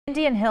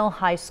Indian Hill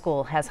High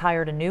School has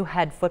hired a new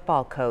head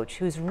football coach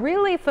who's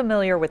really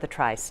familiar with the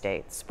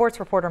tri-state. Sports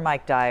reporter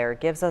Mike Dyer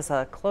gives us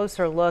a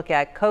closer look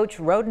at Coach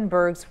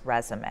Rodenberg's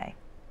resume.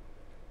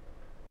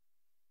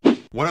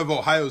 One of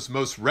Ohio's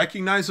most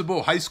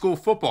recognizable high school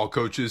football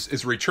coaches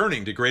is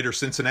returning to Greater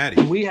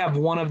Cincinnati. We have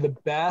one of the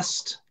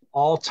best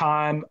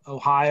all-time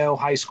Ohio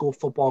high school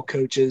football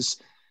coaches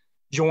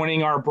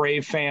joining our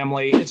Brave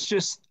family. It's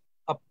just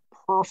a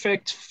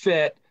perfect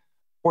fit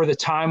for the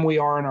time we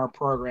are in our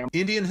program.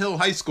 Indian Hill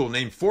High School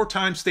named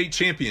four-time state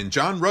champion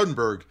John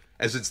Rodenberg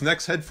as its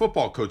next head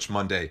football coach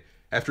Monday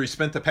after he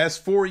spent the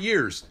past 4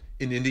 years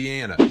in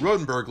Indiana.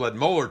 Rodenberg led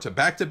Moeller to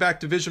back-to-back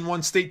Division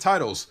I state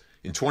titles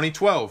in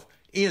 2012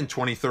 and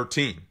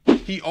 2013.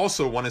 He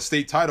also won a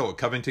state title at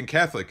Covington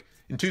Catholic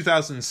in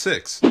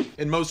 2006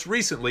 and most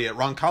recently at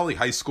Roncalli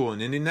High School in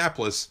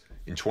Indianapolis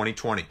in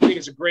 2020. I think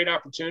it's a great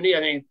opportunity. I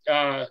think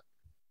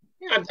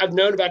I've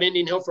known about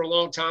Indian Hill for a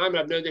long time.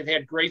 I've known they've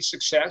had great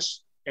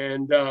success.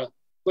 And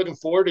looking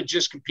forward to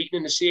just competing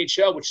in the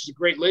CHL, which is a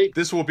great league.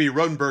 This will be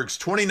Rodenberg's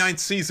 29th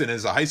season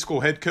as a high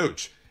school head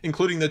coach,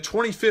 including the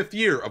 25th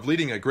year of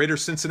leading a Greater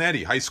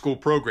Cincinnati high school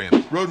program.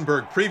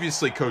 Rodenberg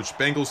previously coached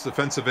Bengals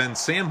defensive end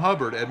Sam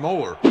Hubbard at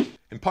Moeller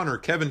and punter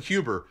Kevin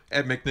Huber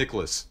at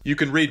McNicholas. You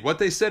can read what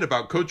they said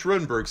about Coach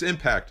Rodenberg's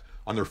impact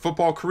on their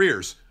football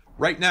careers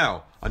right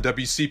now on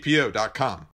WCPO.com.